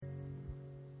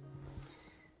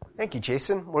Thank you,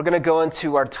 Jason. We're going to go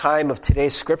into our time of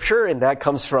today's scripture, and that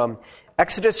comes from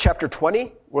Exodus chapter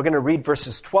 20. We're going to read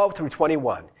verses 12 through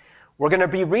 21. We're going to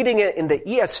be reading it in the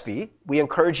ESV. We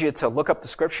encourage you to look up the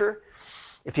scripture.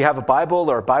 If you have a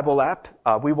Bible or a Bible app,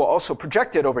 we will also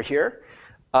project it over here.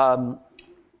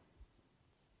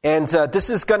 This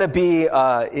is going to be,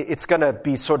 it's going to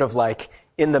be sort of like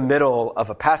in the middle of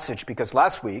a passage, because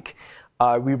last week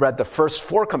we read the first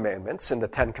 4 commandments in the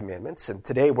 10 commandments, and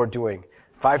today we're doing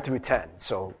 5 through 10,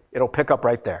 so it'll pick up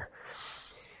right there.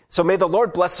 So may the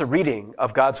Lord bless the reading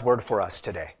of God's word for us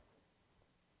today.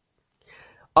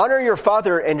 Honor your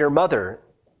father and your mother,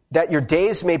 that your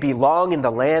days may be long in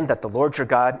the land that the Lord your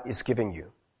God is giving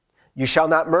you. You shall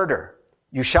not murder.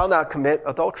 You shall not commit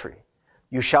adultery.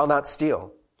 You shall not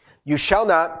steal. You shall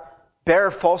not bear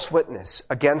false witness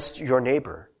against your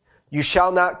neighbor. You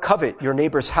shall not covet your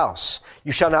neighbor's house.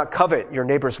 You shall not covet your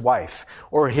neighbor's wife,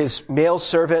 or his male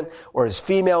servant, or his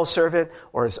female servant,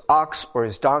 or his ox, or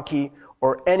his donkey,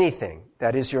 or anything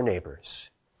that is your neighbor's.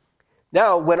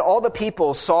 Now, when all the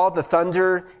people saw the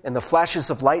thunder and the flashes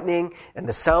of lightning and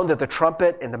the sound of the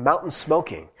trumpet and the mountain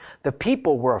smoking, the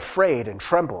people were afraid and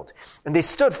trembled. And they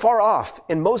stood far off,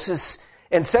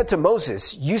 and said to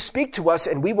Moses, "You speak to us,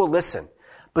 and we will listen.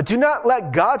 But do not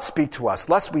let God speak to us,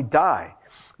 lest we die."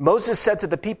 Moses said to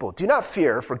the people, "Do not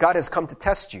fear, for God has come to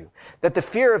test you, that the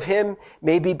fear of him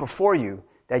may be before you,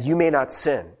 that you may not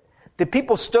sin." The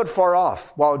people stood far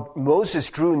off, while Moses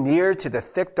drew near to the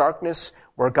thick darkness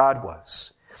where God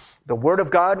was. The word of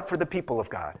God for the people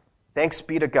of God. Thanks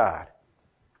be to God.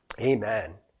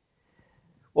 Amen.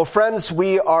 Well, friends,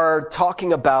 we are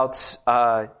talking about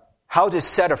how to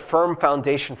set a firm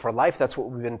foundation for life. That's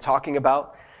what we've been talking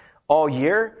about all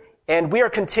year. And we are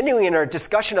continuing in our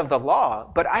discussion of the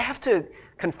law, but I have to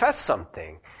confess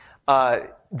something,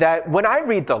 that when I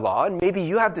read the law, and maybe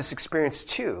you have this experience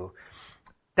too,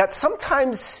 that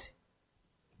sometimes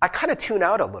I kind of tune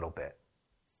out a little bit.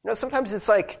 Sometimes it's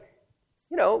like,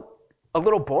 a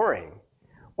little boring.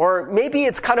 Or maybe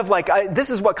it's kind of like, this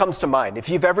is what comes to mind. If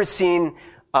you've ever seen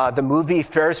the movie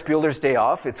Ferris Bueller's Day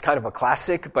Off, it's kind of a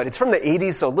classic, but it's from the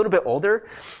 80s, so a little bit older.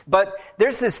 But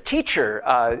there's this teacher,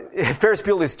 Ferris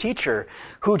Bueller's teacher,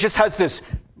 who just has this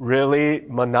really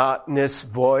monotonous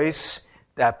voice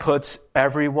that puts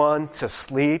everyone to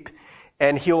sleep.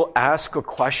 And he'll ask a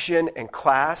question in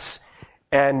class,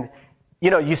 and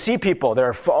you see people,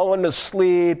 they're falling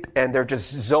asleep and they're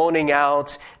just zoning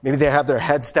out. Maybe they have their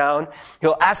heads down.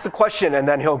 He'll ask the question and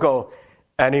then he'll go,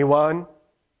 "Anyone?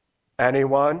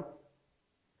 Anyone?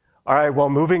 All right, well,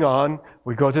 moving on.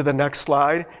 We go to the next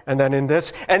slide, and then in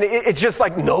this." And it's just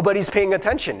like nobody's paying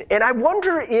attention. And I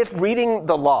wonder if reading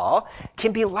the law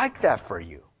can be like that for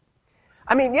you.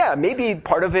 I mean, yeah, maybe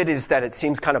part of it is that it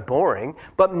seems kind of boring,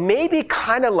 but maybe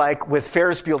kind of like with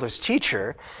Ferris Bueller's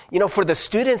teacher, for the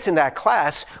students in that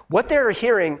class, what they're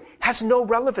hearing has no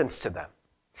relevance to them.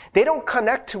 They don't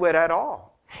connect to it at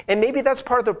all. And maybe that's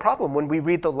part of the problem when we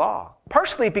read the law.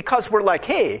 Partially because we're like,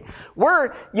 hey,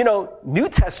 we're, New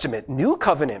Testament, New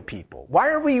Covenant people. Why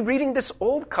are we reading this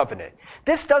Old Covenant?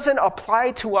 This doesn't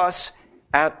apply to us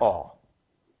at all.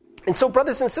 And so,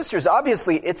 brothers and sisters,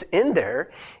 obviously it's in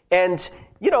there. And,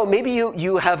 maybe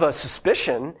you have a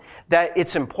suspicion that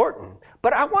it's important.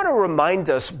 But I want to remind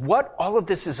us what all of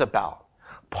this is about.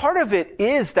 Part of it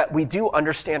is that we do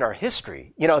understand our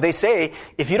history. They say,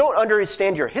 if you don't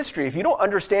understand your history, if you don't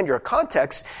understand your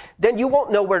context, then you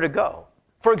won't know where to go.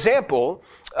 For example,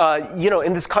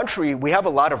 in this country, we have a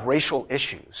lot of racial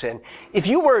issues. And if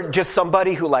you were just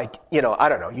somebody who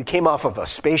you came off of a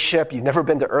spaceship, you've never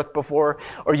been to Earth before,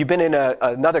 or you've been in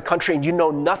another country and you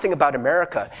know nothing about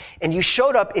America, and you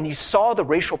showed up and you saw the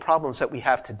racial problems that we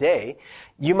have today,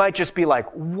 you might just be like,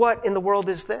 what in the world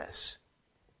is this?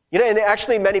 And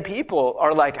actually many people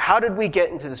are like, how did we get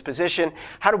into this position?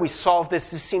 How do we solve this?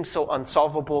 This seems so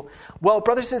unsolvable. Well,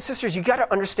 brothers and sisters, you got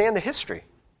to understand the history,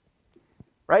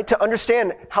 right? To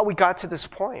understand how we got to this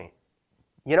point,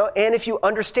 and if you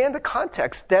understand the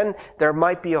context, then there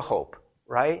might be a hope,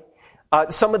 right?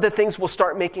 Some of the things will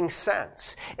start making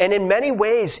sense. And in many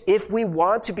ways, if we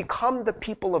want to become the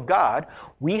people of God,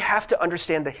 we have to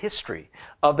understand the history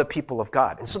of the people of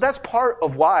God. And so that's part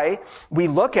of why we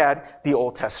look at the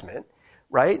Old Testament,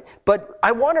 right? But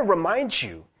I want to remind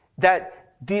you that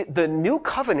the new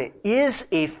covenant is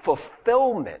a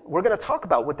fulfillment. We're going to talk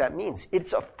about what that means.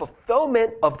 It's a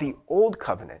fulfillment of the old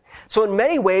covenant. So in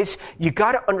many ways, you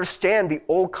got to understand the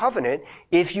old covenant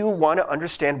if you want to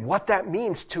understand what that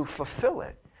means to fulfill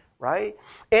it, right?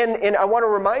 And I want to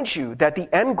remind you that the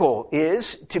end goal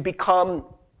is to become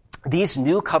these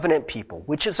new covenant people,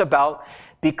 which is about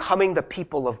becoming the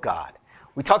people of God.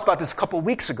 We talked about this a couple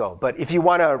weeks ago, but if you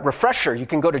want a refresher, you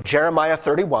can go to Jeremiah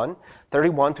 31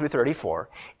 through 34.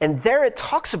 And there it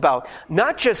talks about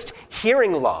not just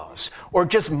hearing laws or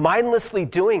just mindlessly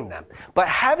doing them, but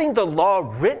having the law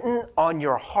written on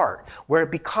your heart where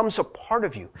it becomes a part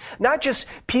of you. Not just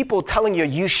people telling you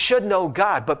you should know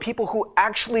God, but people who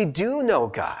actually do know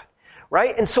God.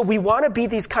 Right? And so we want to be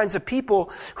these kinds of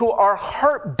people who our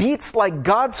heart beats like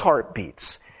God's heart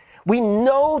beats. We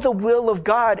know the will of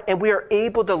God and we are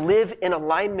able to live in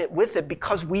alignment with it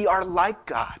because we are like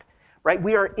God, right?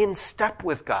 We are in step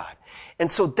with God. And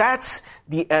so that's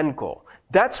the end goal.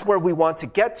 That's where we want to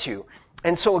get to.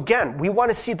 And so again, we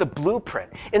want to see the blueprint.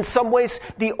 In some ways,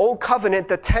 the Old Covenant,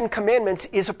 the 10 Commandments,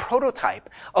 is a prototype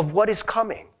of what is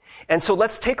coming. And so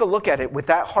let's take a look at it with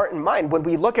that heart in mind. When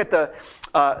we look at the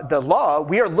law,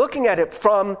 we are looking at it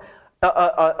from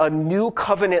a new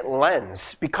covenant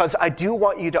lens, because I do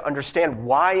want you to understand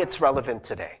why it's relevant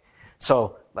today.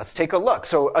 So let's take a look.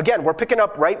 So again, we're picking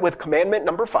up right with commandment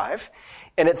number 5.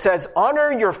 And it says,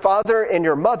 honor your father and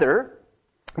your mother,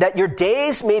 that your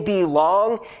days may be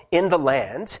long in the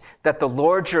land that the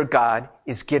Lord your God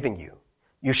is giving you.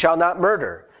 You shall not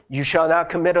murder. You shall not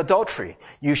commit adultery.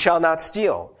 You shall not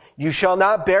steal. You shall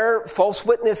not bear false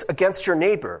witness against your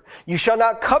neighbor. You shall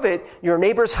not covet your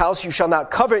neighbor's house. You shall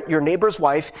not covet your neighbor's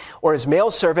wife, or his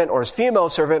male servant, or his female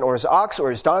servant, or his ox,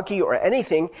 or his donkey, or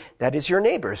anything that is your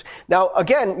neighbor's. Now,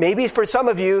 again, maybe for some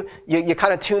of you, you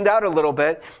kind of tuned out a little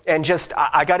bit, and just,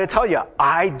 I got to tell you,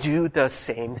 I do the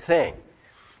same thing.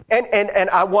 And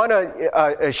I want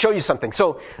to show you something.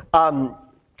 So,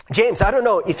 James, I don't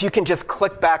know if you can just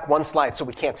click back one slide so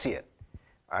we can't see it.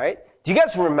 All right? Do you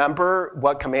guys remember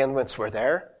what commandments were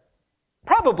there?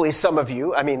 Probably some of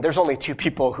you. I mean, there's only 2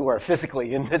 people who are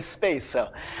physically in this space.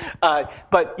 So,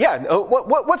 but yeah,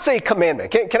 what's a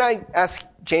commandment? Can I ask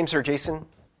James or Jason?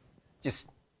 Just,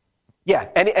 yeah,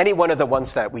 any one of the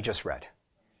ones that we just read.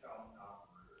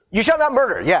 You shall not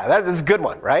murder. Yeah, that is a good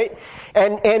one, right?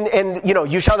 And you know,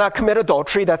 you shall not commit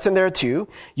adultery. That's in there too.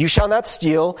 You shall not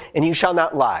steal, and you shall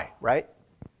not lie, right?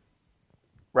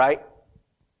 Right?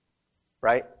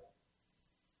 Right?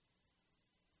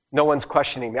 No one's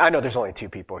questioning me. I know there's only 2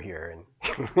 people here.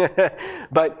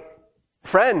 But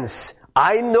friends,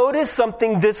 I noticed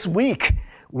something this week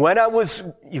when I was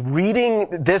reading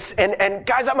this. And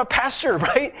guys, I'm a pastor,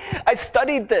 right? I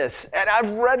studied this and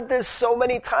I've read this so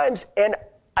many times, and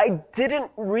I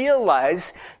didn't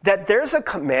realize that there's a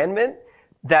commandment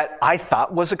that I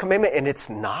thought was a commandment and it's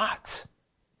not.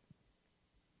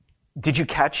 Did you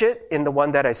catch it in the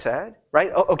one that I said?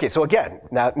 Right? Oh, okay. So again,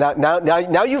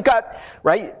 now you've got,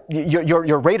 right,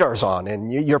 your radar's on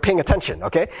and you're paying attention.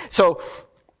 Okay. So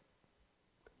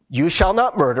you shall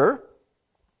not murder.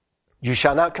 You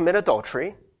shall not commit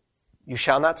adultery. You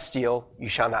shall not steal. You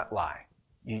shall not lie.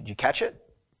 You catch it?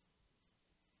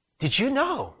 Did you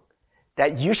know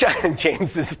that you shall,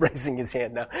 James is raising his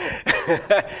hand now.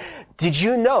 Did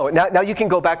you know, now you can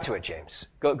go back to it, James.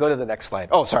 Go to the next slide.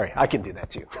 Oh, sorry, I can do that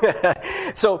too.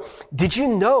 So, did you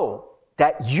know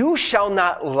that you shall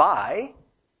not lie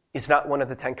is not one of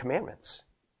the 10 Commandments?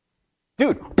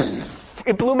 Dude,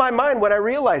 it blew my mind when I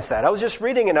realized that. I was just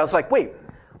reading and I was like, wait,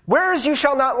 where is you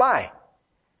shall not lie?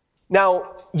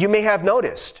 Now, you may have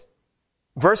noticed,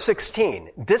 verse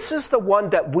 16, this is the one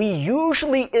that we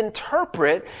usually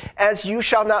interpret as you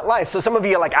shall not lie. So some of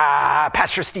you are like,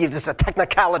 Pastor Steve, this is a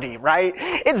technicality, right?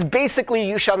 It's basically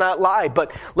you shall not lie.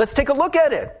 But let's take a look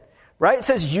at it, right? It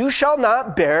says, you shall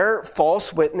not bear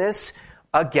false witness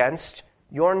against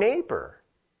your neighbor.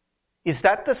 Is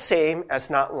that the same as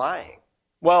not lying?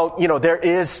 Well, you know, there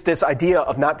is this idea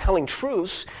of not telling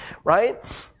truths, right?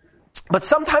 But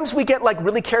sometimes we get like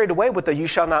really carried away with the you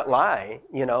shall not lie,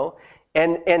 you know?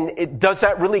 And does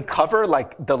that really cover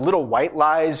like the little white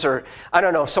lies? Or I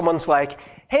don't know, if someone's like,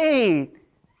 hey,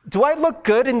 do I look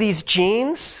good in these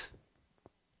jeans?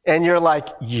 And you're like,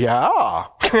 yeah.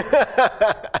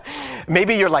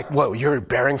 Maybe you're like, whoa, you're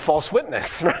bearing false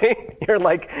witness, right? You're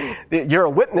like, you're a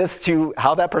witness to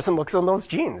how that person looks in those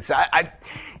jeans.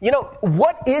 You know,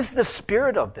 what is the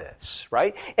spirit of this,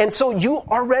 right? And so you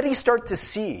already start to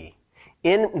see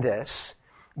in this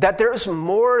that there's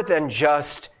more than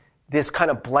just this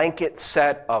kind of blanket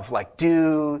set of like,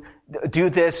 do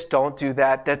this, don't do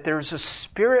that, that there's a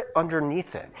spirit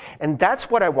underneath it. And that's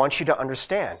what I want you to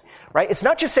understand, right? It's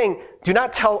not just saying, do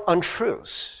not tell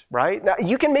untruths, right? Now,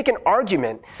 you can make an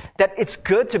argument that it's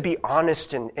good to be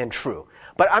honest and true.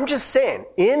 But I'm just saying,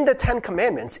 in the Ten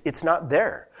Commandments, it's not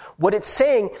there. What it's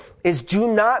saying is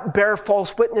do not bear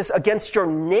false witness against your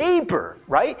neighbor,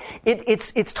 right?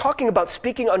 It's talking about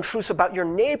speaking untruths about your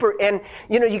neighbor. And,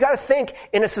 you got to think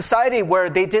in a society where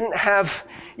they didn't have,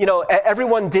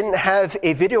 everyone didn't have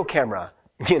a video camera,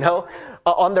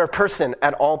 on their person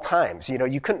at all times.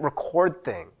 You couldn't record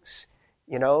things,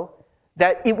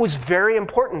 that it was very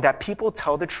important that people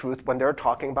tell the truth when they're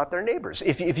talking about their neighbors.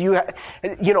 If you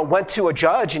went to a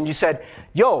judge and you said,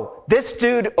 yo, this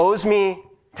dude owes me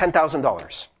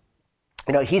 $10,000.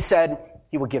 He said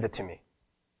he would give it to me.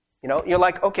 You're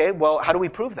like, okay, well, how do we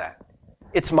prove that?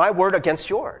 It's my word against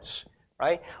yours,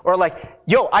 right? Or like,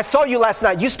 yo, I saw you last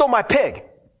night. You stole my pig,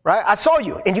 right? I saw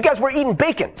you, and you guys were eating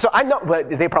bacon. So I know, well,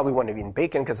 they probably wouldn't have eaten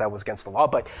bacon because that was against the law,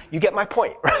 but you get my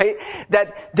point, right?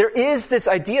 That there is this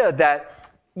idea that,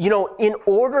 in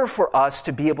order for us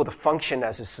to be able to function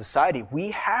as a society,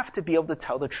 we have to be able to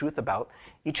tell the truth about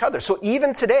each other. So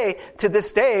even today, to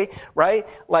this day, right,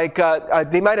 like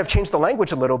they might have changed the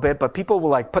language a little bit, but people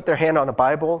will like put their hand on a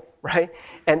Bible, right,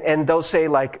 and they'll say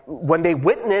like, when they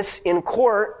witness in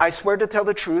court, I swear to tell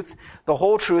the truth, the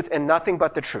whole truth, and nothing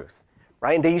but the truth,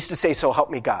 right? And they used to say, so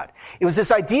help me God. It was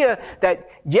this idea that,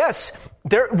 yes,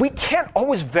 we can't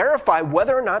always verify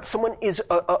whether or not someone is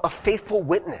a faithful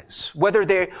witness, whether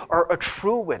they are a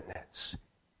true witness.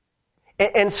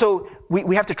 And so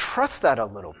we have to trust that a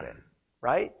little bit.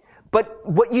 Right? But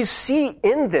what you see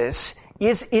in this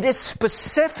is it is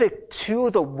specific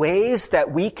to the ways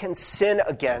that we can sin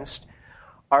against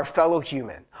our fellow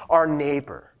human, our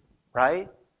neighbor, right?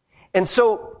 And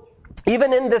so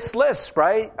even in this list,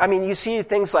 right? I mean, you see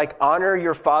things like honor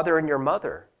your father and your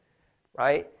mother,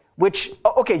 right? Which,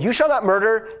 okay, you shall not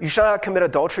murder, you shall not commit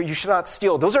adultery, you shall not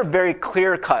steal. Those are very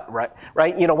clear cut, right?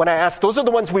 When I ask, those are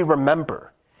the ones we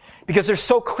remember. Because they're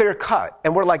so clear cut.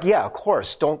 And we're like, yeah, of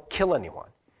course, don't kill anyone,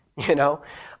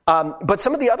 But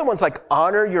some of the other ones, like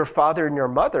honor your father and your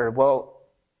mother, well,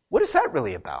 what is that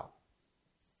really about?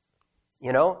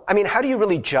 I mean, how do you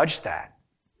really judge that?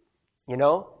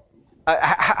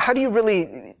 How do you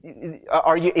really,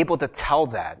 are you able to tell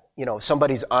that,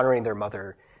 somebody's honoring their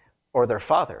mother or their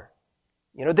father?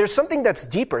 There's something that's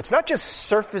deeper. It's not just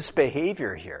surface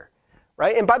behavior here,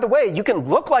 right? And by the way, you can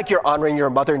look like you're honoring your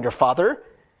mother and your father,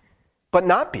 but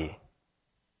not be,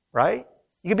 right?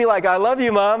 You could be like, I love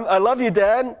you, Mom. I love you,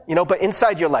 Dad. But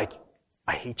inside you're like,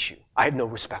 I hate you. I have no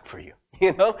respect for you.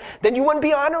 Then you wouldn't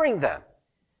be honoring them.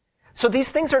 So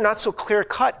these things are not so clear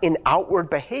cut in outward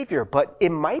behavior, but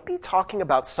it might be talking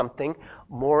about something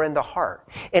more in the heart.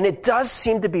 And it does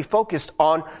seem to be focused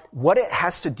on what it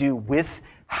has to do with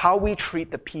how we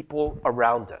treat the people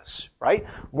around us, right?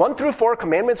 1 through 4,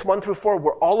 commandments 1 through 4,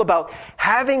 we're all about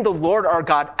having the Lord our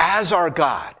God as our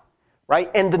God. Right?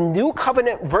 And the new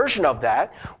covenant version of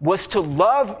that was to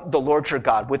love the Lord your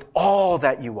God with all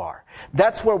that you are.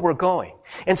 That's where we're going.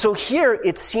 And so here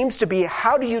it seems to be,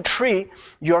 how do you treat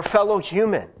your fellow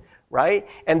human? Right?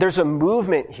 And there's a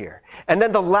movement here. And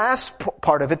then the last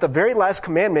part of it, the very last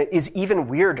commandment, is even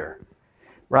weirder.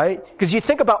 Right? Because you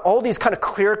think about all these kind of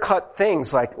clear-cut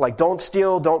things like don't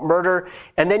steal, don't murder,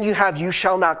 and then you have you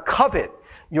shall not covet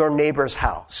your neighbor's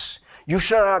house. You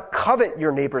shall not covet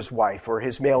your neighbor's wife or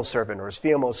his male servant or his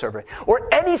female servant or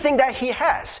anything that he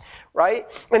has, right?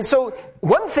 And so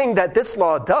one thing that this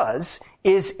law does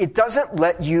is it doesn't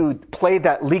let you play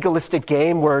that legalistic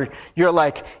game where you're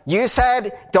like, you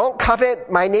said don't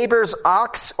covet my neighbor's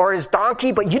ox or his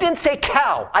donkey, but you didn't say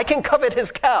cow. I can covet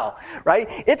his cow, right?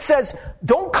 It says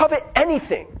don't covet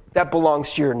anything that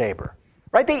belongs to your neighbor,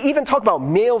 right? They even talk about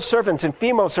male servants and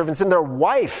female servants and their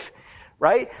wife,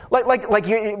 right? Like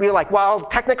you're like, well,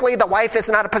 technically the wife is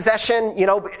not a possession,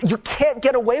 you can't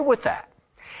get away with that.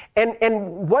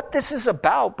 And what this is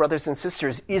about, brothers and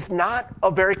sisters, is not a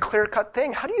very clear-cut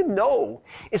thing. How do you know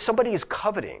if somebody is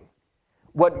coveting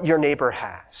what your neighbor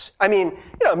has? I mean,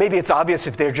 maybe it's obvious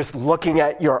if they're just looking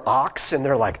at your ox and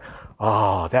they're like,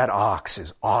 oh, that ox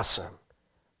is awesome.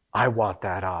 I want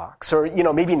that ox. Or,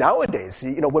 maybe nowadays,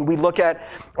 when we look at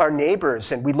our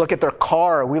neighbors and we look at their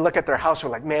car, or we look at their house,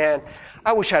 we're like, man,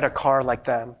 I wish I had a car like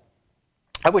them.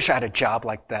 I wish I had a job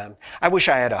like them. I wish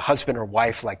I had a husband or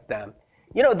wife like them.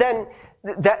 Then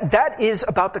that is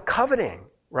about the coveting,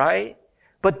 right?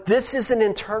 But this is an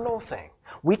internal thing.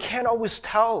 We can't always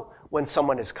tell when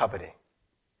someone is coveting.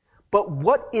 But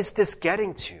what is this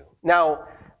getting to? Now,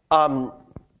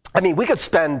 we could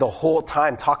spend the whole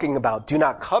time talking about do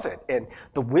not covet and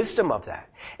the wisdom of that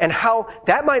and how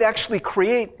that might actually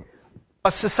create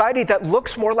a society that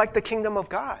looks more like the kingdom of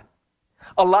God.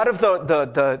 A lot of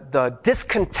the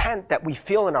discontent that we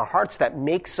feel in our hearts that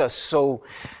makes us so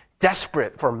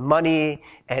desperate for money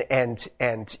and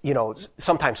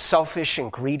sometimes selfish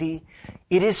and greedy.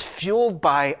 It is fueled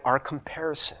by our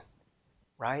comparison,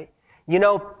 right?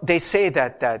 They say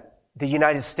that the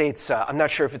United States, I'm not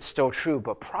sure if it's still true,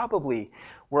 but probably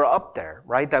we're up there,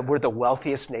 right? That we're the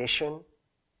wealthiest nation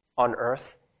on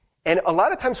earth. And a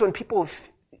lot of times when people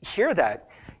hear that,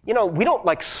 we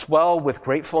don't swell with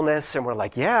gratefulness and we're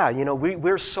like, yeah,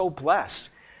 we're so blessed.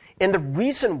 And the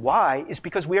reason why is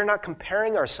because we are not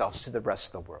comparing ourselves to the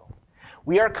rest of the world.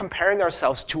 We are comparing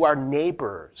ourselves to our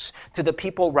neighbors, to the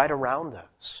people right around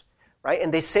us, right?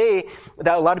 And they say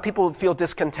that a lot of people feel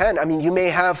discontent. I mean, you may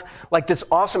have this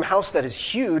awesome house that is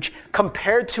huge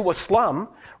compared to a slum,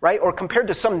 right? Or compared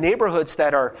to some neighborhoods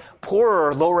that are poorer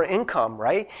or lower income,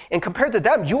 right? And compared to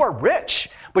them, you are rich.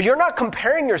 But you're not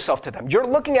comparing yourself to them. You're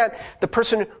looking at the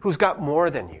person who's got more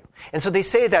than you. And so they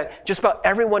say that just about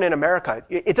everyone in America,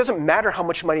 it doesn't matter how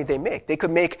much money they make. They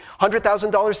could make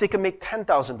 $100,000, they could make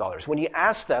 $10,000. When you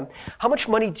ask them, how much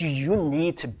money do you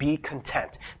need to be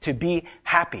content, to be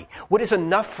happy? What is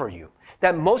enough for you?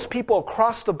 That most people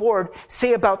across the board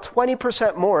say about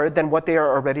 20% more than what they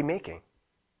are already making.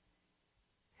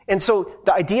 And so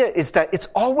the idea is that it's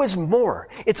always more.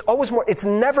 It's always more. It's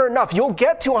never enough. You'll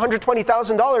get to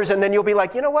 $120,000 and then you'll be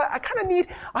like, you know what? I kind of need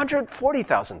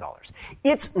 $140,000.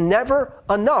 It's never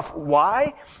enough.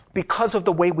 Why? Because of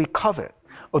the way we covet,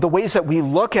 or the ways that we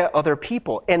look at other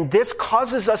people. And this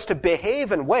causes us to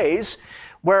behave in ways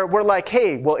where we're like,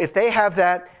 hey, well, if they have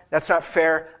that, that's not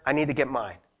fair. I need to get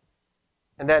mine.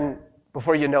 And then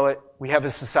before you know it, we have a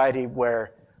society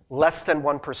where less than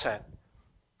 1%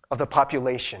 of the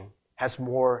population has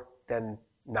more than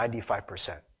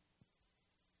 95%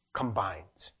 combined.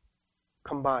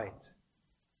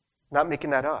 Not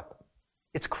making that up.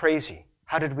 It's crazy.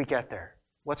 How did we get there?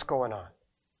 What's going on?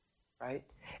 Right?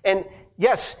 And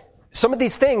yes, some of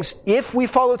these things, if we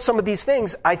followed some of these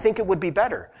things, I think it would be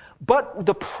better. But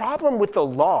the problem with the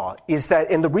law is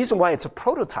that, and the reason why it's a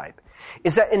prototype,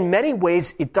 is that in many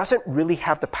ways, it doesn't really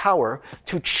have the power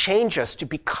to change us to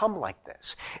become like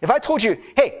this. If I told you,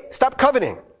 hey, stop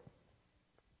coveting,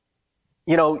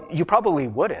 you probably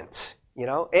wouldn't,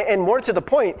 And more to the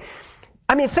point,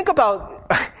 I mean, think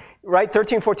about, right,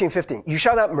 13, 14, 15. You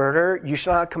shall not murder, you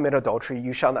shall not commit adultery,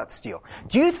 you shall not steal.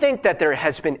 Do you think that there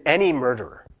has been any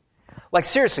murderer?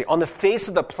 Seriously, on the face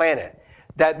of the planet,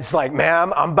 that's like,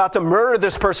 ma'am, I'm about to murder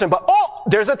this person, but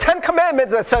there's a 10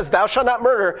 commandments that says thou shalt not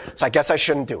murder, so I guess I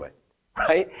shouldn't do it,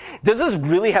 right? Does this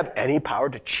really have any power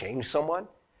to change someone,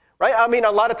 right? I mean,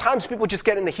 a lot of times people just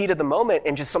get in the heat of the moment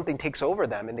and just something takes over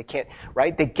them and they can't,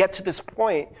 right? They get to this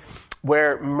point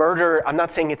where murder, I'm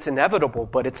not saying it's inevitable,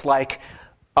 but it's like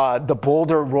the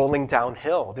boulder rolling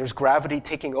downhill. There's gravity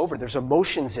taking over. There's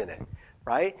emotions in it,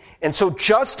 right? And so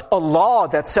just a law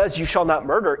that says you shall not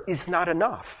murder is not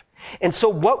enough. And so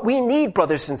what we need,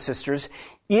 brothers and sisters,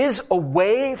 is a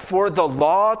way for the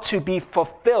law to be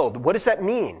fulfilled. What does that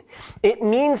mean? It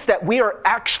means that we are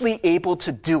actually able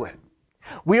to do it.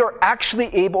 We are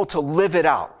actually able to live it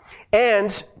out.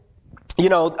 And,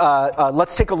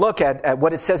 let's take a look at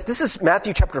what it says. This is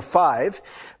Matthew chapter 5,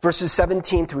 verses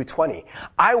 17 through 20.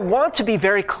 I want to be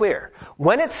very clear.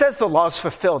 When it says the law is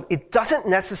fulfilled, it doesn't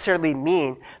necessarily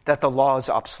mean that the law is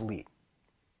obsolete.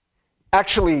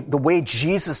 Actually, the way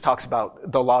Jesus talks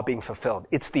about the law being fulfilled,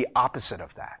 it's the opposite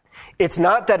of that. It's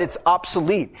not that it's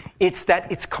obsolete. It's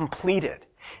that it's completed,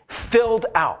 filled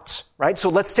out, right? So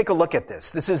let's take a look at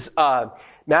this. This is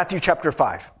Matthew chapter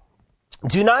 5.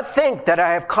 Do not think that I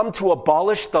have come to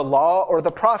abolish the law or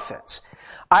the prophets.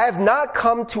 I have not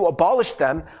come to abolish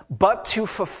them, but to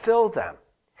fulfill them.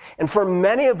 And for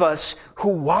many of us who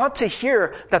want to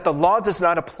hear that the law does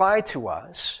not apply to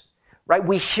us, right?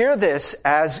 We hear this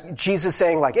as Jesus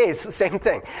saying hey, it's the same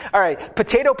thing. All right,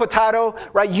 potato,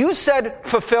 right? You said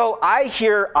fulfill, I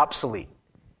hear obsolete.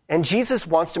 And Jesus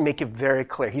wants to make it very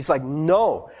clear. He's like,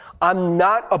 no, I'm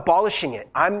not abolishing it.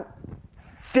 I'm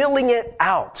filling it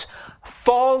out.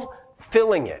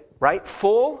 Fulfilling it, right?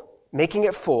 Full, making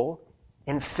it full,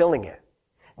 and filling it.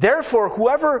 Therefore,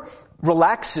 whoever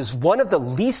relaxes one of the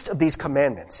least of these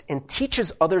commandments and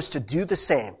teaches others to do the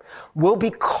same will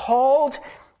be called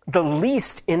the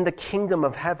least in the kingdom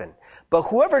of heaven. But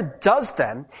whoever does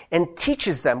them and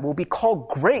teaches them will be called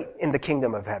great in the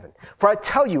kingdom of heaven. For I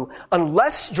tell you,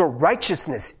 unless your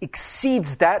righteousness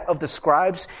exceeds that of the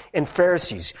scribes and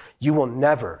Pharisees, you will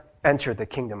never enter the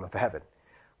kingdom of heaven.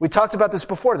 We talked about this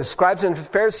before. The scribes and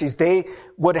Pharisees, they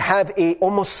would have a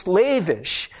almost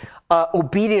slavish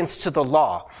obedience to the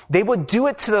law. They would do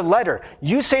it to the letter.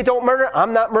 You say don't murder,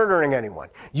 I'm not murdering anyone.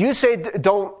 You say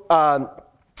don't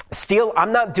steal,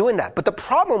 I'm not doing that. But the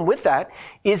problem with that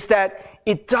is that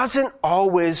it doesn't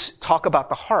always talk about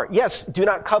the heart. Yes, do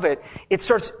not covet. It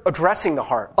starts addressing the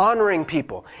heart, honoring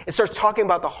people. It starts talking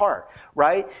about the heart,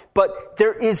 right? But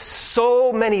there is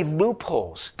so many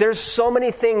loopholes. There's so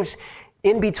many things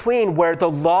in between where the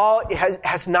law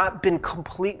has not been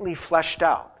completely fleshed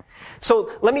out.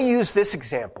 So let me use this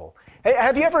example.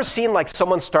 Have you ever seen like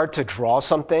someone start to draw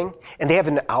something and they have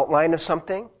an outline of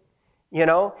something? You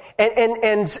know,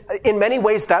 and in many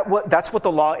ways that's what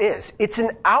the law is. It's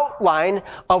an outline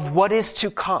of what is to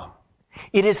come.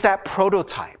 It is that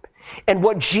prototype. And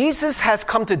what Jesus has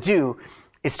come to do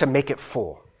is to make it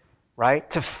full, right?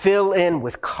 To fill in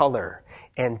with color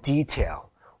and detail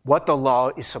what the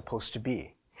law is supposed to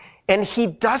be. And he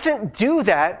doesn't do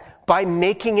that by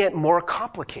making it more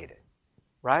complicated,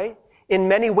 right? In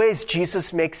many ways,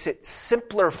 Jesus makes it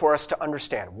simpler for us to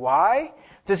understand. Why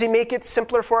does he make it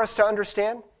simpler for us to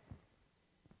understand?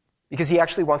 Because he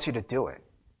actually wants you to do it.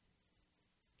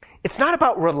 It's not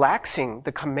about relaxing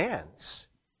the commands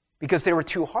because they were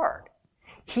too hard.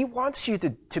 He wants you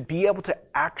to be able to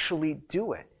actually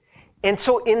do it. And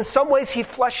so in some ways, he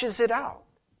fleshes it out.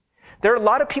 There are a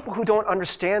lot of people who don't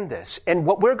understand this. And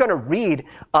what we're going to read,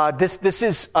 this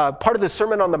is part of the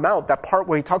Sermon on the Mount, that part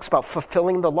where he talks about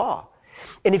fulfilling the law.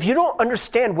 And if you don't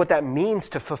understand what that means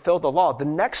to fulfill the law, the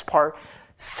next part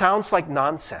sounds like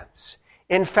nonsense.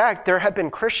 In fact, there have been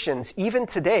Christians, even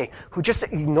today, who just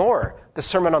ignore the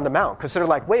Sermon on the Mount because they're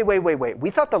like, wait. We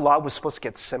thought the law was supposed to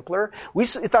get simpler. We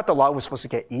thought the law was supposed to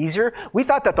get easier. We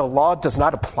thought that the law does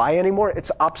not apply anymore.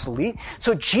 It's obsolete.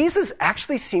 So Jesus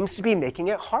actually seems to be making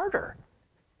it harder.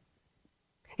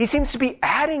 He seems to be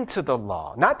adding to the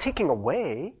law, not taking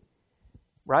away,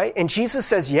 right? And Jesus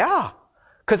says, yeah,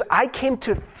 because I came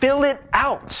to fill it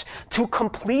out, to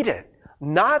complete it,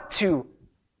 not to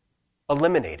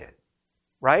eliminate it,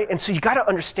 right? And so you got to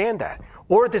understand that,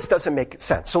 or this doesn't make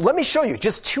sense. So let me show you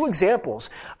just two examples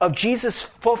of Jesus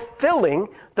fulfilling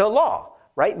the law,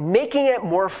 right? Making it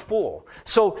more full.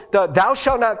 So the thou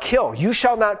shalt not kill, you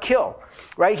shall not kill,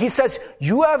 right? He says,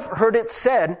 you have heard it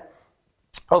said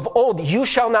of old, you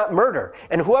shall not murder,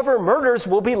 and whoever murders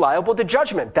will be liable to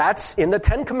judgment. That's in the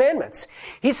 10 Commandments.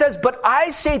 He says, but I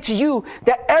say to you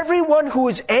that everyone who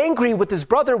is angry with his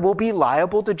brother will be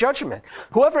liable to judgment.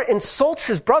 Whoever insults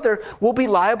his brother will be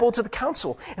liable to the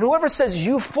council. And whoever says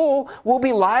you fool will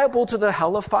be liable to the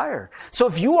hell of fire. So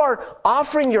if you are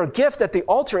offering your gift at the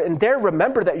altar and there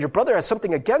remember that your brother has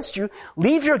something against you,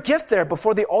 leave your gift there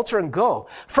before the altar and go.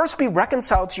 First be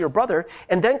reconciled to your brother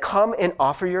and then come and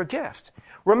offer your gift.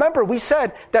 Remember, we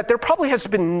said that there probably has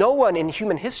been no one in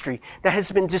human history that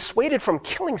has been dissuaded from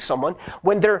killing someone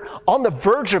when they're on the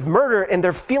verge of murder and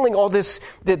they're feeling all this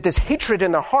hatred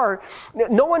in their heart.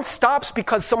 No one stops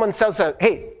because someone says that,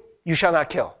 hey, you shall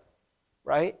not kill,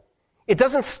 right? It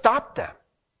doesn't stop them.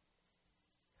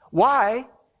 Why?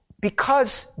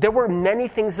 Because there were many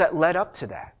things that led up to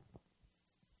that,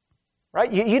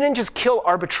 right? You didn't just kill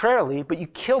arbitrarily, but you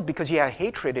killed because you had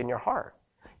hatred in your heart.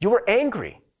 You were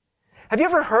angry. Have you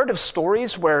ever heard of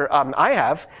stories where,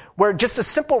 where just a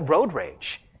simple road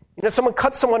rage, someone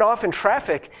cuts someone off in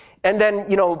traffic and then,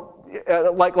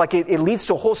 it leads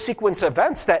to a whole sequence of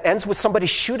events that ends with somebody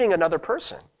shooting another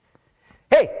person.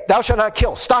 Hey, thou shalt not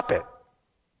kill. Stop it.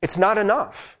 It's not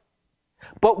enough.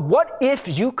 But what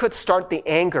if you could start the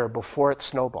anger before it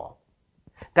snowballed?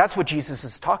 That's what Jesus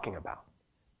is talking about,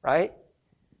 right?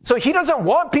 So he doesn't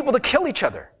want people to kill each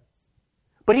other.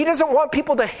 But he doesn't want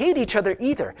people to hate each other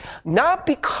either. Not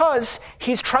because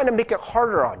he's trying to make it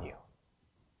harder on you,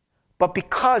 but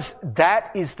because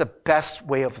that is the best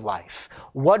way of life.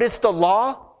 What is the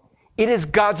law? It is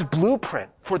God's blueprint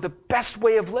for the best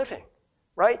way of living,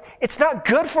 right? It's not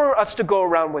good for us to go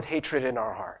around with hatred in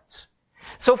our hearts.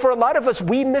 So for a lot of us,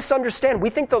 we misunderstand. We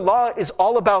think the law is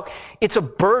all about, it's a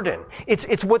burden.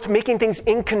 It's what's making things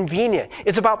inconvenient.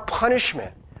 It's about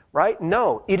punishment, right?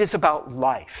 No, it is about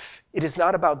life. It is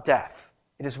not about death.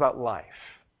 It is about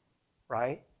life,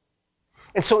 right?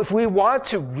 And so if we want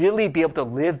to really be able to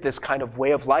live this kind of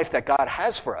way of life that God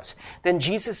has for us, then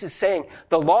Jesus is saying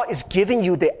the law is giving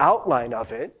you the outline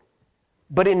of it,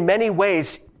 but in many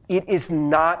ways, it is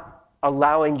not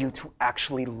allowing you to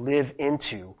actually live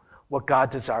into what God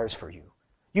desires for you.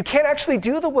 You can't actually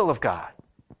do the will of God,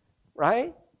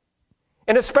 right?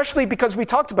 And especially because we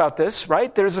talked about this,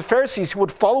 right? There's the Pharisees who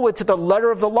would follow it to the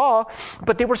letter of the law,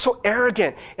 but they were so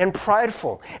arrogant and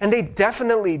prideful. And they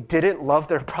definitely didn't love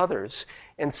their brothers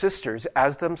and sisters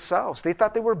as themselves. They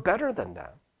thought they were better than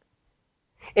them.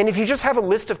 And if you just have a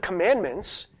list of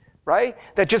commandments, right,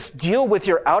 that just deal with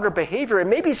your outer behavior and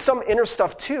maybe some inner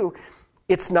stuff too,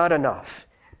 it's not enough,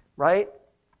 right?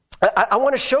 I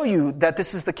want to show you that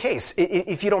this is the case,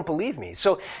 if you don't believe me.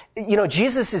 So,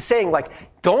 Jesus is saying,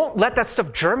 don't let that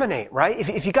stuff germinate, right?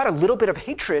 If you got a little bit of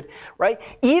hatred, right?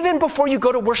 Even before you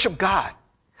go to worship God.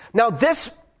 Now,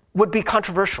 this would be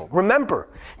controversial. Remember,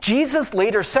 Jesus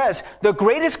later says, the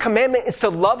greatest commandment is to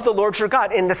love the Lord your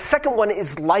God, and the second one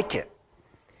is like it.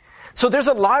 So there's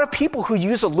a lot of people who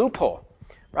use a loophole,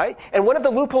 right? And one of the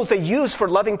loopholes they use for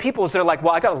loving people is they're like,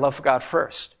 well, I got to love God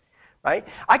first. Right?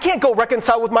 I can't go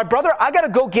reconcile with my brother. I got to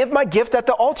go give my gift at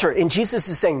the altar. And Jesus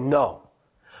is saying, no.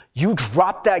 You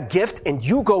drop that gift and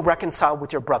you go reconcile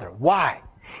with your brother. Why?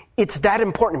 It's that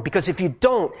important because if you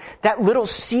don't, that little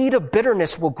seed of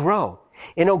bitterness will grow.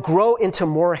 And it'll grow into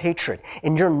more hatred.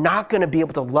 And you're not going to be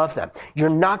able to love them. You're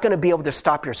not going to be able to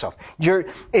stop yourself.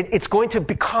 It's going to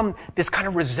become this kind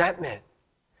of resentment.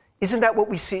 Isn't that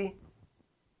what we see?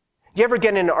 You ever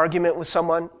get in an argument with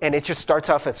someone and it just starts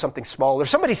off as something small, or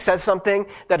somebody says something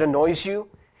that annoys you,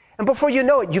 and before you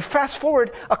know it, you fast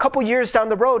forward a couple years down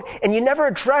the road and you never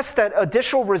address that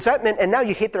additional resentment, and now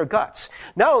you hate their guts.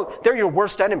 Now they're your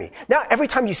worst enemy. Now every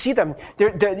time you see them,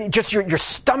 they're just your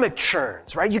stomach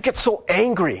churns, right? You get so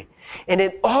angry. And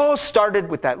it all started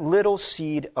with that little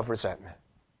seed of resentment.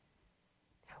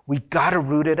 We got to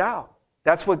root it out.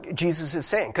 That's what Jesus is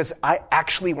saying, because I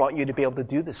actually want you to be able to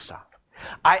do this stuff.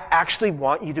 I actually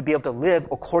want you to be able to live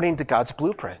according to God's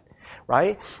blueprint,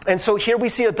 right? And so here we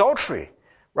see adultery,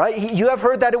 right? You have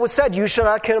heard that it was said, you shall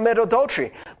not commit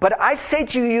adultery. But I say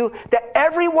to you that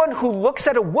everyone who looks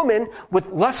at a woman with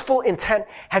lustful intent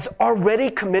has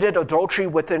already committed adultery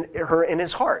within her in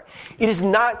his heart. It is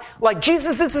not like,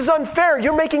 Jesus, this is unfair.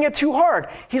 You're making it too hard.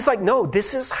 He's like, no,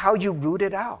 this is how you root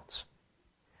it out.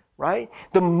 Right?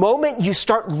 The moment you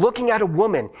start looking at a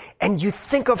woman and you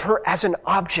think of her as an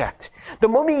object, the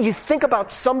moment you think about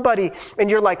somebody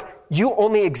and you're like, you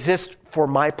only exist for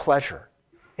my pleasure,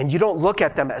 and you don't look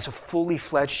at them as a fully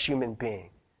fledged human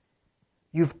being,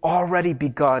 you've already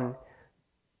begun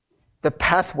the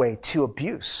pathway to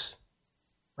abuse,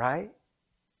 right?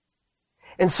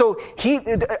 And so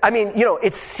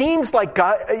it seems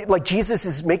like Jesus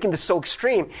is making this so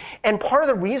extreme. And part of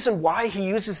the reason why he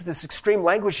uses this extreme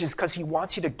language is because he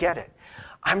wants you to get it.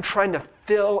 I'm trying to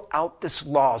fill out this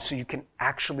law so you can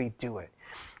actually do it.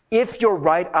 If your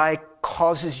right eye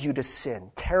causes you to sin,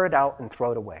 tear it out and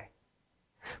throw it away.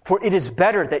 For it is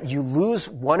better that you lose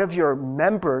one of your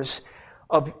members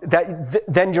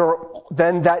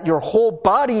than that your whole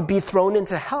body be thrown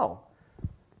into hell.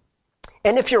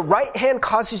 And if your right hand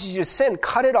causes you to sin,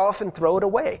 cut it off and throw it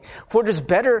away. For it is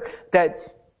better that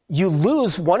you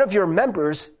lose one of your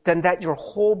members than that your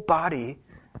whole body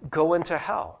go into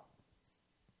hell.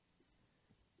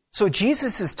 So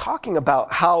Jesus is talking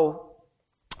about how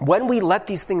when we let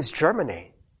these things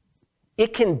germinate,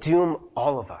 it can doom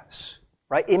all of us,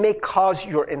 right? It may cause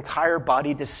your entire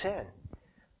body to sin,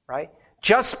 right?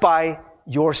 Just by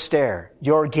your stare,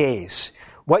 your gaze,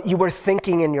 what you were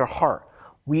thinking in your heart.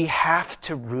 We have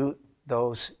to root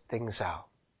those things out,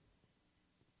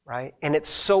 right? And it's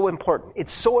so important.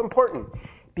 It's so important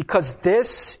because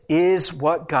this is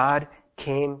what God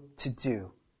came to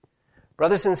do.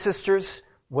 Brothers and sisters,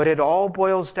 what it all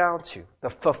boils down to, the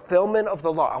fulfillment of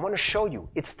the law, I want to show you,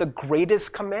 it's the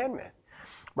greatest commandment,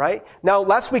 right? Now,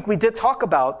 last week we did talk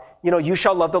about, you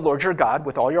shall love the Lord your God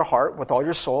with all your heart, with all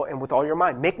your soul, and with all your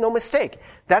mind. Make no mistake.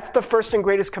 That's the first and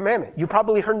greatest commandment. You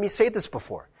probably heard me say this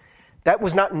before. That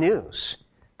was not news.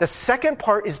 The second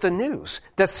part is the news.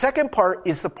 The second part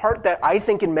is the part that I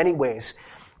think in many ways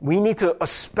we need to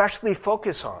especially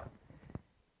focus on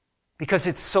because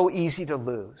it's so easy to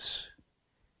lose.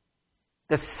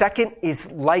 The second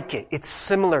is like it. It's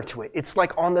similar to it. It's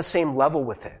like on the same level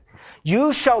with it.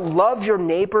 You shall love your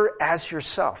neighbor as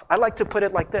yourself. I like to put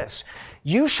it like this.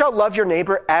 You shall love your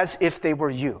neighbor as if they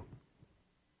were you.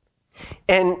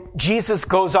 And Jesus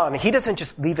goes on. He doesn't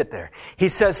just leave it there. He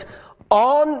says,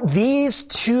 on these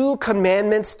two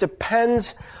commandments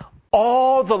depends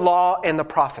all the law and the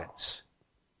prophets.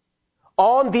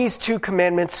 On these two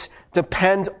commandments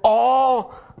depend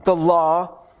all the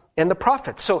law and the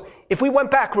prophets. So if we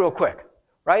went back real quick,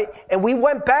 right? And we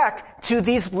went back to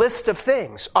these lists of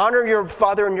things. Honor your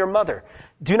father and your mother.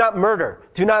 Do not murder.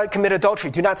 Do not commit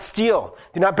adultery. Do not steal.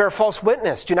 Do not bear false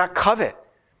witness. Do not covet.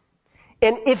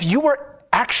 And if you were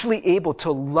actually able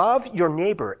to love your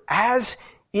neighbor as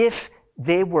if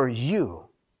they were you,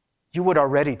 you would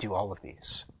already do all of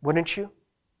these, wouldn't you?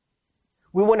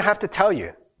 We wouldn't have to tell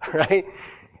you, right?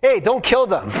 Hey, don't kill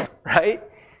them, right?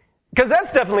 Because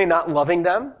that's definitely not loving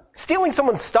them. Stealing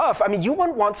someone's stuff, you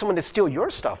wouldn't want someone to steal your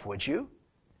stuff, would you?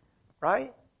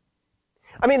 Right?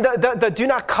 The do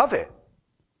not covet.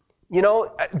 You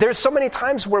know, there's so many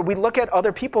times where we look at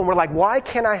other people and we're like, why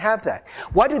can't I have that?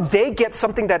 Why do they get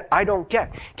something that I don't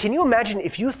get? Can you imagine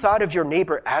if you thought of your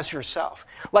neighbor as yourself?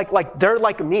 Like they're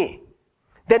like me.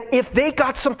 Then if they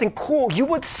got something cool, you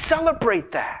would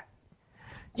celebrate that.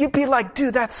 You'd be like,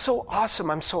 dude, that's so awesome.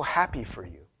 I'm so happy for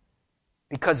you.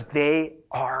 Because they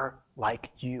are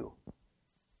like you.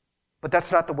 But that's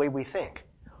not the way we think.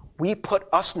 We put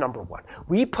us number one.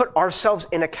 We put ourselves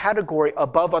in a category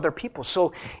above other people.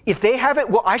 So if they have it,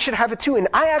 well, I should have it too. And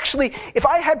if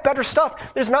I had better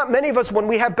stuff, there's not many of us when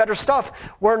we have better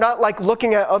stuff, we're not like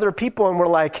looking at other people and we're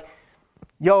like,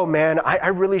 yo, man, I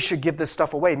really should give this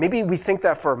stuff away. Maybe we think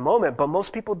that for a moment, but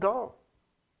most people don't.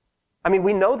 I mean,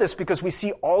 we know this because we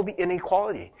see all the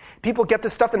inequality. People get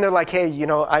this stuff and they're like, hey, you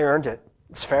know, I earned it.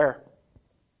 It's fair.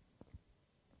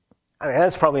 I mean,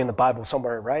 that's probably in the Bible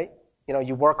somewhere, right? You know,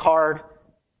 you work hard,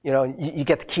 you know, you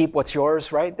get to keep what's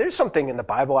yours, right? There's something in the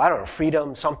Bible, I don't know,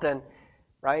 freedom, something,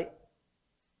 right?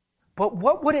 But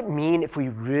what would it mean if we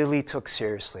really took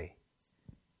seriously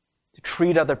to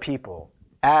treat other people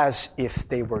as if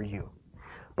they were you?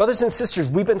 Brothers and sisters,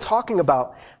 we've been talking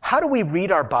about how do we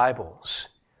read our Bibles?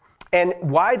 And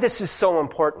why this is so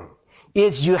important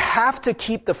is you have to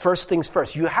keep the first things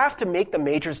first. You have to make the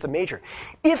majors the major.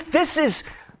 If this is,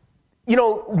 you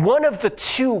know, one of the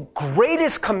two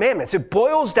greatest commandments, it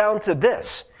boils down to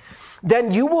this,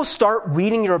 then you will start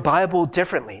reading your Bible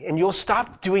differently and you'll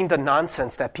stop doing the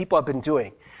nonsense that people have been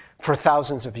doing for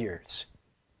thousands of years,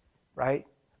 right?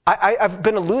 I've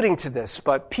been alluding to this,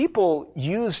 but people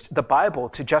used the Bible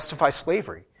to justify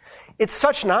slavery. It's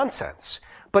such nonsense,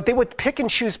 but they would pick and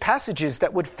choose passages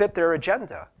that would fit their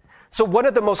agenda. So one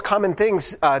of the most common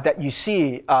things that you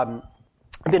see, I've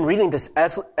been reading this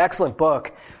excellent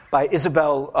book by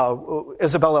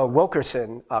Isabella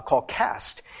Wilkerson called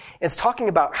Caste. It's talking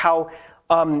about how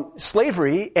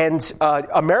slavery and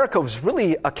America was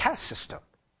really a caste system.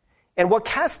 And what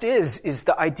caste is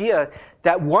the idea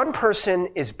that one person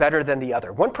is better than the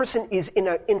other. One person is in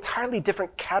an entirely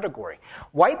different category.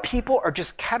 White people are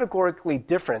just categorically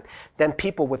different than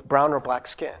people with brown or black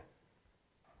skin.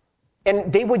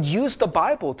 And they would use the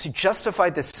Bible to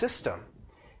justify this system.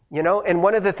 You know, and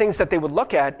one of the things that they would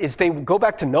look at is they would go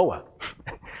back to Noah.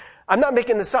 I'm not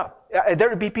making this up. There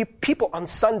would be people on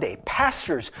Sunday,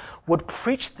 pastors would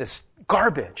preach this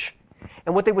garbage.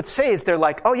 And what they would say is they're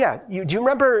like, oh yeah, do you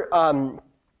remember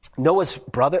Noah's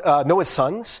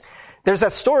sons? There's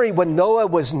that story when Noah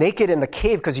was naked in the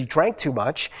cave because he drank too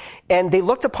much, and they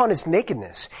looked upon his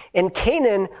nakedness. And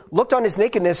Canaan looked on his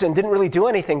nakedness and didn't really do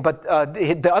anything, but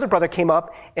the other brother came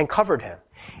up and covered him.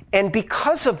 And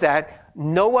because of that,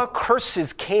 Noah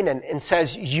curses Canaan and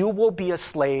says, you will be a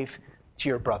slave to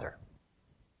your brother.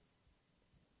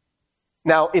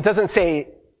 Now, it doesn't say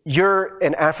you're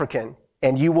an African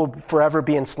and you will forever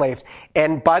be enslaved.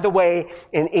 And by the way,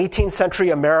 in 18th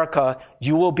century America,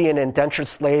 you will be an indentured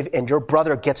slave and your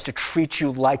brother gets to treat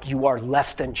you like you are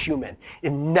less than human.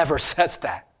 It never says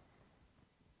that.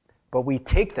 But we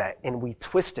take that and we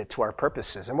twist it to our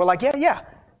purposes. And we're like, yeah,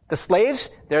 the slaves,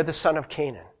 they're the son of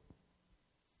Canaan.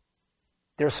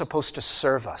 They're supposed to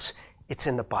serve us. It's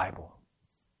in the Bible.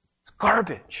 It's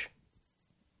garbage,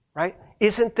 right?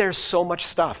 Isn't there so much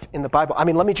stuff in the Bible? I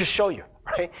mean, let me just show you,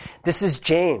 right? This is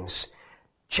James,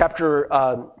 chapter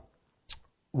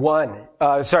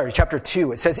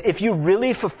 2. It says, if you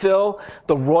really fulfill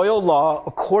the royal law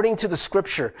according to the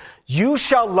scripture, you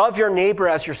shall love your neighbor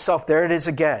as yourself. There it is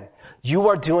again. You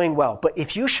are doing well. But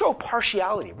if you show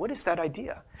partiality, what is that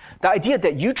idea? The idea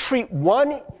that you treat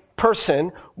one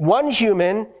person, one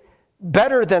human,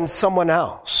 better than someone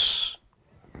else.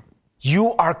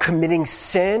 You are committing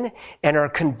sin and are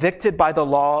convicted by the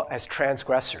law as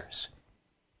transgressors.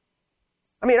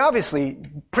 I mean, obviously,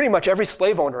 pretty much every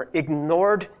slave owner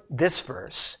ignored this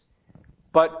verse.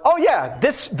 But, oh yeah,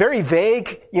 this very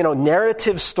vague,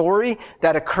 narrative story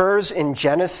that occurs in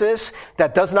Genesis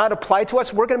that does not apply to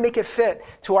us, we're going to make it fit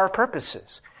to our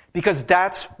purposes because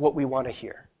that's what we want to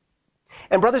hear.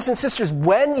 And brothers and sisters,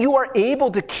 when you are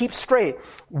able to keep straight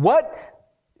what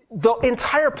the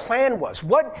entire plan was,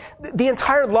 what the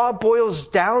entire law boils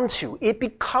down to, it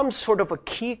becomes sort of a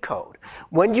key code.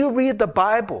 When you read the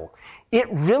Bible, it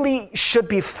really should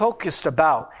be focused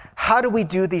about how do we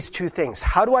do these two things?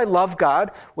 How do I love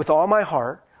God with all my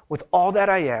heart, with all that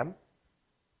I am?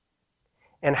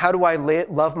 And how do I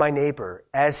love my neighbor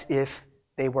as if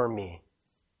they were me?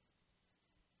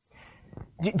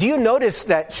 Do you notice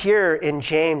that here in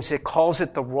James, it calls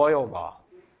it the royal law,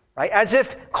 right? As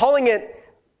if calling it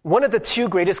one of the two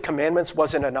greatest commandments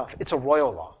wasn't enough. It's a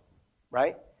royal law,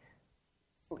 right?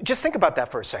 Just think about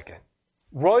that for a second.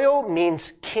 Royal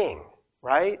means king,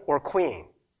 right? Or queen.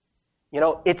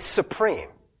 It's supreme.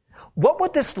 What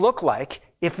would this look like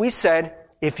if we said,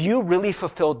 if you really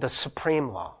fulfilled the supreme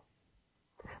law?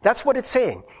 That's what it's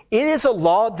saying. It is a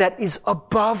law that is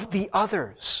above the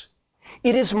others.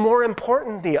 It is more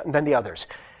important than the others.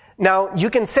 Now, you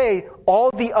can say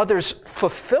all the others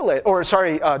fulfill it,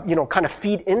 kind of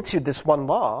feed into this one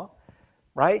law,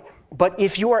 right? But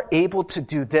if you are able to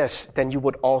do this, then you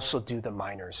would also do the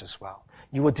minors as well.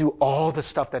 You would do all the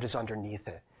stuff that is underneath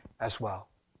it as well.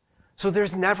 So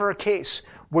there's never a case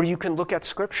where you can look at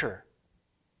Scripture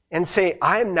and say,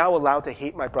 I am now allowed to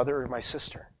hate my brother or my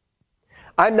sister.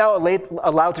 I'm now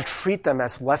allowed to treat them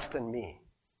as less than me.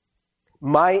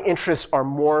 My interests are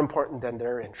more important than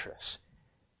their interests.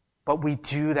 But we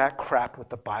do that crap with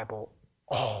the Bible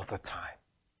all the time.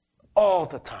 All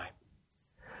the time.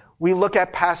 We look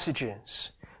at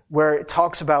passages where it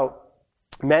talks about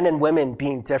men and women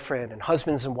being different and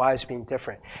husbands and wives being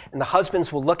different. And the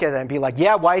husbands will look at it and be like,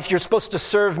 yeah, wife, you're supposed to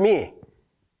serve me.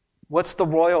 What's the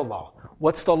royal law?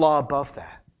 What's the law above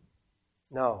that?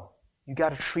 No. You got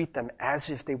to treat them as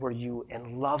if they were you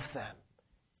and love them.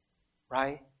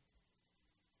 Right?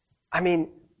 I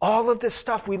mean, all of this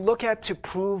stuff we look at to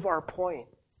prove our point.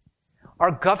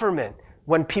 Our government,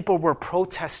 when people were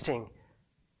protesting,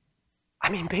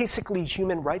 basically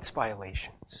human rights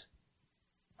violations.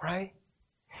 Right?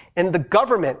 And the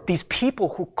government, these people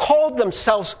who called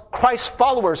themselves Christ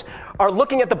followers, are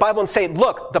looking at the Bible and saying,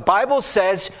 look, the Bible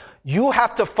says you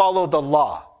have to follow the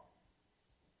law.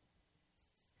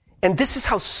 And this is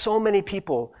how so many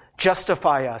people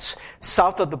justify us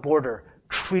south of the border,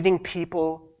 treating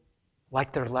people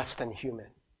like they're less than human.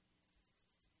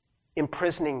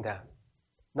 Imprisoning them.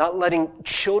 Not letting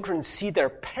children see their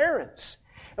parents.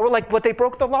 And we're like, but they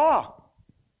broke the law.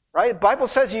 Right? The Bible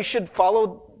says you should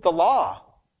follow the law.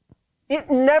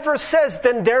 It never says,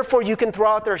 then therefore you can throw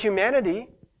out their humanity.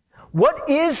 What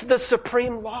is the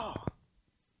supreme law?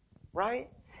 Right?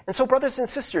 And so, brothers and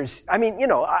sisters, I'm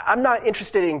not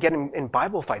interested in getting in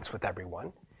Bible fights with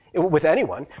anyone,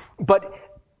 but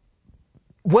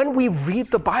when we read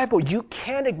the Bible, you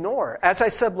can't ignore, as I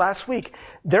said last week,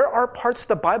 there are parts of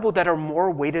the Bible that are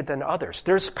more weighted than others.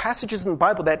 There's passages in the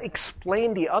Bible that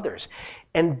explain the others.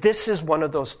 And this is one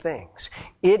of those things.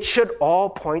 It should all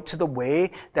point to the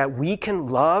way that we can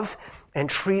love and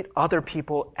treat other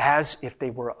people as if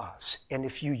they were us. And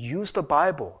if you use the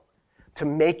Bible to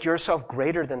make yourself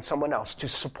greater than someone else, to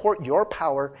support your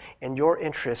power and your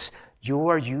interests, you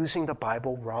are using the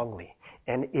Bible wrongly.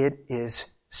 And it is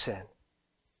sin.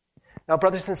 Now,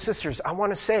 brothers and sisters, I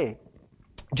want to say,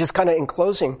 just kind of in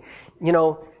closing,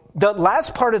 the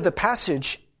last part of the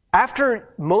passage,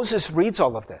 after Moses reads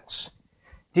all of this,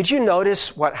 did you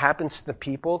notice what happens to the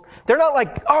people? They're not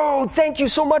like, oh, thank you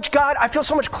so much, God. I feel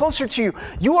so much closer to you.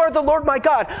 You are the Lord my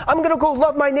God. I'm going to go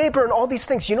love my neighbor and all these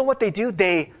things. You know what they do?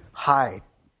 They hide.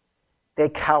 They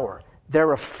cower.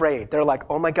 They're afraid. They're like,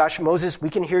 oh my gosh, Moses, we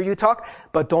can hear you talk,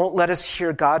 but don't let us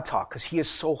hear God talk because he is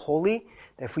so holy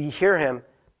that if we hear him,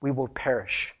 we will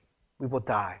perish. We will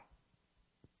die.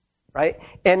 Right?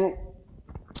 And,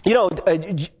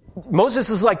 Moses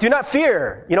is like, do not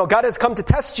fear. God has come to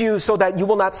test you so that you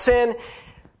will not sin.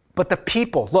 But the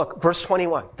people, look, verse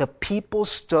 21, the people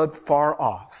stood far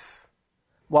off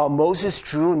while Moses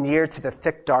drew near to the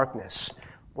thick darkness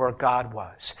where God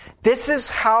was. This is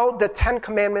how the 10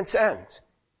 Commandments end.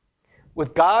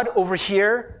 With God over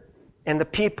here and the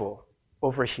people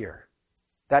over here.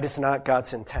 That is not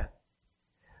God's intent.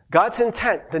 God's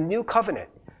intent, the new covenant,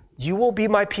 you will be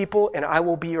my people and I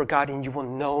will be your God and you will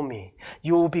know me.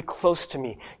 You will be close to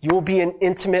me. You will be in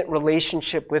intimate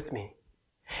relationship with me.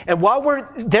 And while we're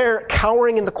there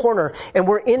cowering in the corner and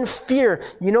we're in fear,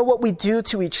 you know what we do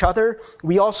to each other?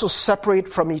 We also separate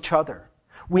from each other.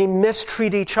 We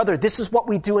mistreat each other. This is what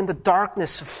we do in the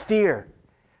darkness of fear,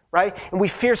 right? And we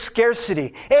fear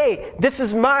scarcity. Hey, this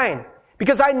is mine.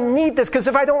 Because I need this, because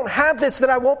if I don't have this, then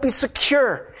I won't be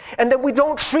secure. And that we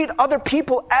don't treat other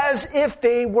people as if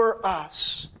they were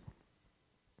us.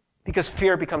 Because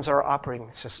fear becomes our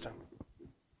operating system.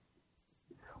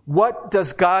 What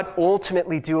does God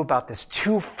ultimately do about this?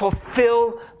 To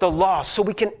fulfill the law, so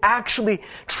we can actually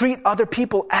treat other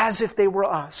people as if they were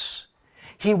us.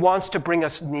 He wants to bring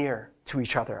us near to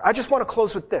each other. I just want to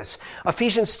close with this.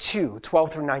 Ephesians 2,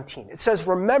 12 through 19. It says,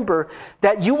 remember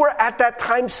that you were at that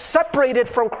time separated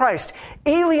from Christ,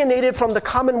 alienated from the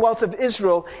commonwealth of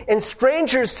Israel, and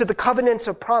strangers to the covenants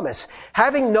of promise,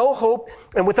 having no hope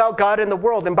and without God in the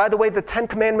world. And by the way, the 10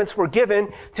 Commandments were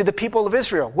given to the people of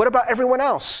Israel. What about everyone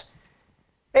else?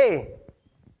 Hey,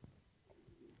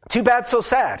 too bad, so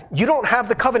sad. You don't have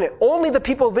the covenant. Only the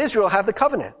people of Israel have the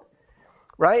covenant.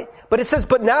 right? But it says,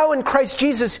 but now in Christ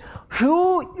Jesus,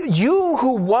 you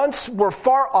who once were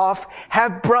far off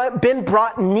have been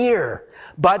brought near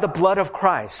by the blood of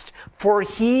Christ. For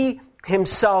he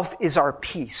himself is our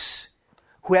peace,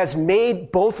 who has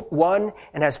made both one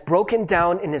and has broken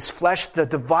down in his flesh the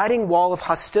dividing wall of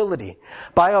hostility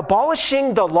by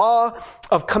abolishing the law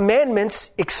of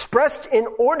commandments expressed in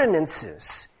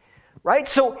ordinances. Right?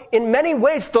 So in many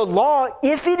ways, the law,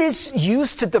 if it is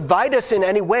used to divide us in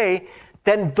any way,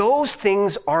 then those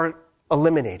things are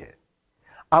eliminated.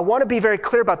 I want to be very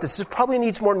clear about this. This probably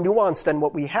needs more nuance than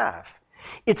what we have.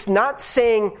 It's not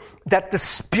saying that the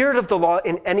spirit of the law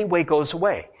in any way goes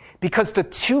away, because the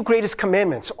two greatest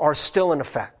commandments are still in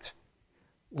effect.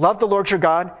 Love the Lord your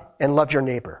God and love your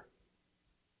neighbor.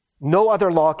 No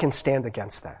other law can stand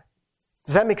against that.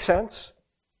 Does that make sense?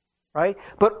 Right?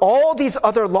 But all these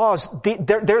other laws,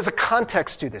 there's a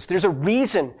context to this. There's a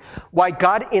reason why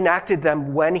God enacted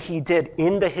them when he did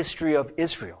in the history of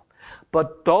Israel.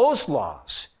 But those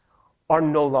laws are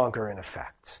no longer in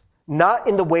effect. Not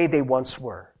in the way they once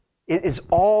were. It is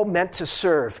all meant to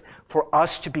serve for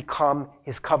us to become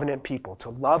his covenant people, to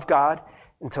love God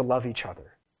and to love each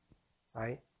other.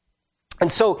 Right?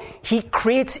 And so he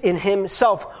creates in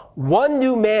himself one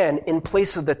new man in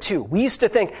place of the two. We used to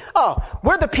think, oh,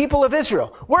 we're the people of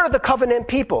Israel. We're the covenant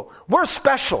people. We're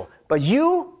special. But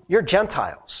you're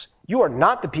Gentiles. You are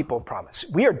not the people of promise.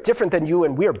 We are different than you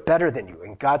and we are better than you.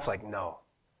 And God's like, no.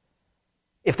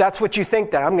 If that's what you think,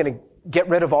 then I'm going to get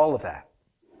rid of all of that.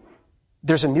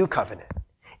 There's a new covenant.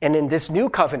 And in this new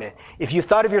covenant, if you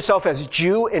thought of yourself as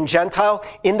Jew and Gentile,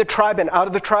 in the tribe and out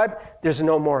of the tribe, there's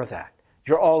no more of that.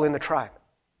 You're all in the tribe.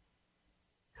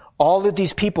 All of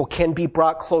these people can be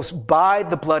brought close by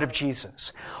the blood of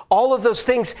Jesus. All of those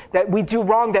things that we do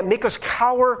wrong, that make us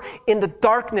cower in the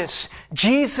darkness,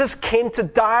 Jesus came to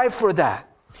die for that,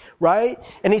 right?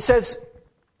 And he says,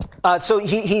 so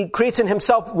he creates in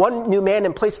himself one new man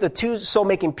in place of the two, so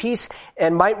making peace,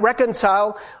 and might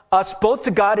reconcile us both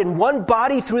to God in one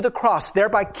body through the cross,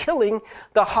 thereby killing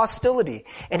the hostility.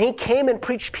 And he came and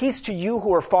preached peace to you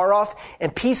who are far off,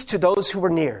 and peace to those who are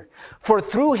near. For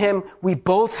through him we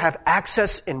both have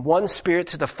access in one spirit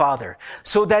to the Father.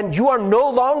 So then you are no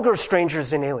longer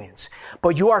strangers and aliens,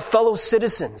 but you are fellow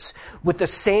citizens with the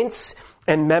saints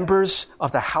and members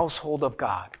of the household of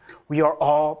God. We are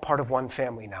all part of one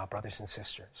family now, brothers and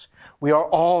sisters. We are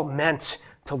all meant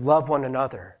to love one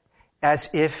another as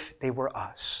if they were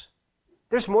us.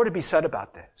 There's more to be said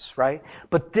about this, right?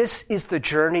 But this is the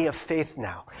journey of faith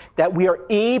now that we are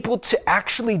able to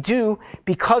actually do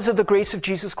because of the grace of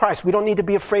Jesus Christ. We don't need to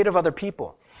be afraid of other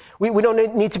people. We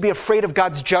don't need to be afraid of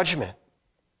God's judgment.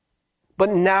 But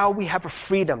now we have a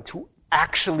freedom to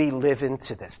actually live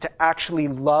into this, to actually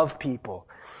love people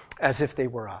as if they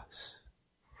were us.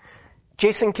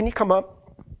 Jason, can you come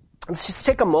up? Let's just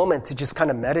take a moment to just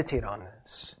kind of meditate on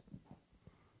this.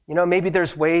 You know, maybe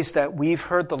there's ways that we've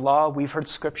heard the law, we've heard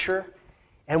scripture,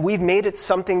 and we've made it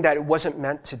something that it wasn't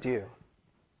meant to do.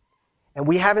 And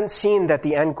we haven't seen that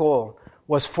the end goal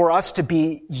was for us to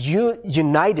be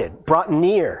united, brought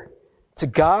near to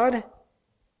God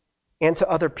and to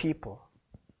other people.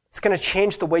 It's going to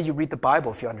change the way you read the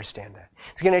Bible if you understand that.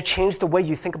 It's going to change the way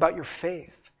you think about your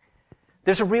faith.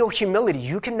 There's a real humility.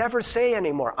 You can never say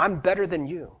anymore, I'm better than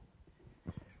you.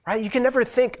 Right? You can never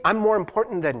think, I'm more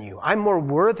important than you. I'm more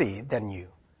worthy than you.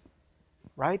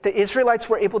 Right? The Israelites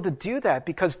were able to do that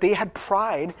because they had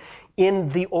pride in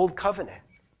the old covenant.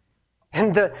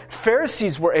 And the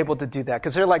Pharisees were able to do that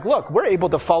because they're like, look, we're able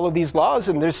to follow these laws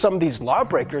and there's some of these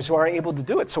lawbreakers who aren't able to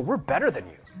do it, so we're better than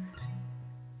you.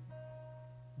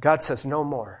 God says, no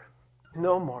more.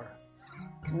 No more.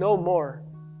 No more.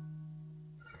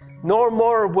 No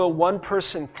more will one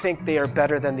person think they are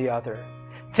better than the other,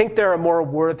 think they are more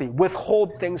worthy,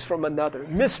 withhold things from another,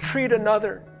 mistreat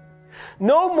another.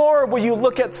 No more will you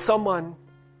look at someone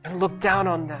and look down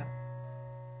on them.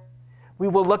 We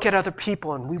will look at other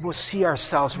people and we will see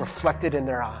ourselves reflected in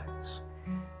their eyes.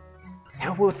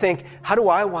 And we'll think, how do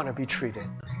I want to be treated?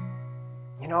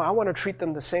 You know, I want to treat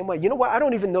them the same way. You know what? I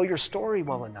don't even know your story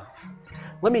well enough.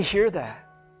 Let me hear that.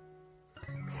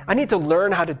 I need to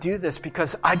learn how to do this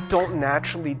because I don't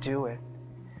naturally do it.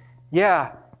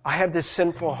 Yeah, I have this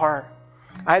sinful heart.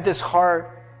 I have this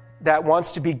heart that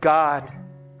wants to be God,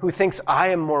 who thinks I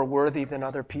am more worthy than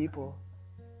other people.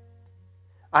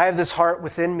 I have this heart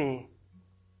within me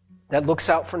that looks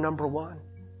out for number one.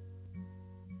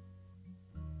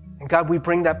 And God, we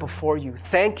bring that before you.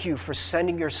 Thank you for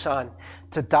sending your Son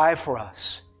to die for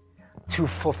us, to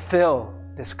fulfill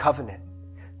this covenant,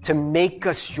 to make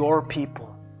us your people,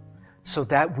 so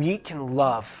that we can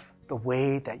love the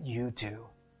way that you do.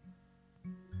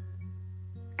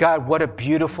 God, what a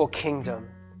beautiful kingdom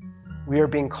we are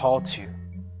being called to.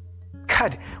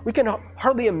 God, we can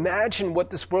hardly imagine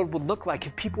what this world would look like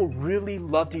if people really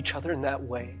loved each other in that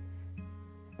way.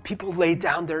 People laid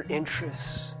down their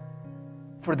interests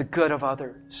for the good of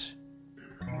others.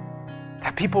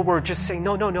 That people were just saying,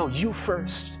 no, you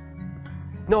first.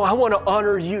 No, I want to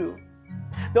honor you.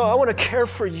 No, I want to care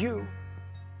for you.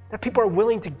 That people are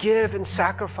willing to give and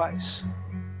sacrifice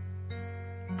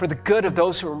for the good of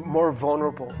those who are more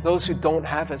vulnerable, those who don't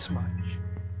have as much.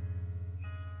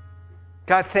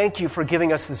 God, thank you for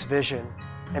giving us this vision.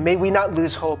 And may we not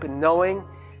lose hope in knowing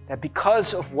that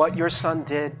because of what your Son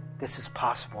did, this is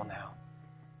possible now.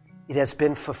 It has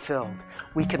been fulfilled.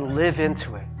 We can live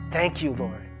into it. Thank you,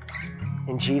 Lord.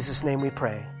 In Jesus' name we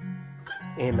pray.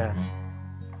 Amen.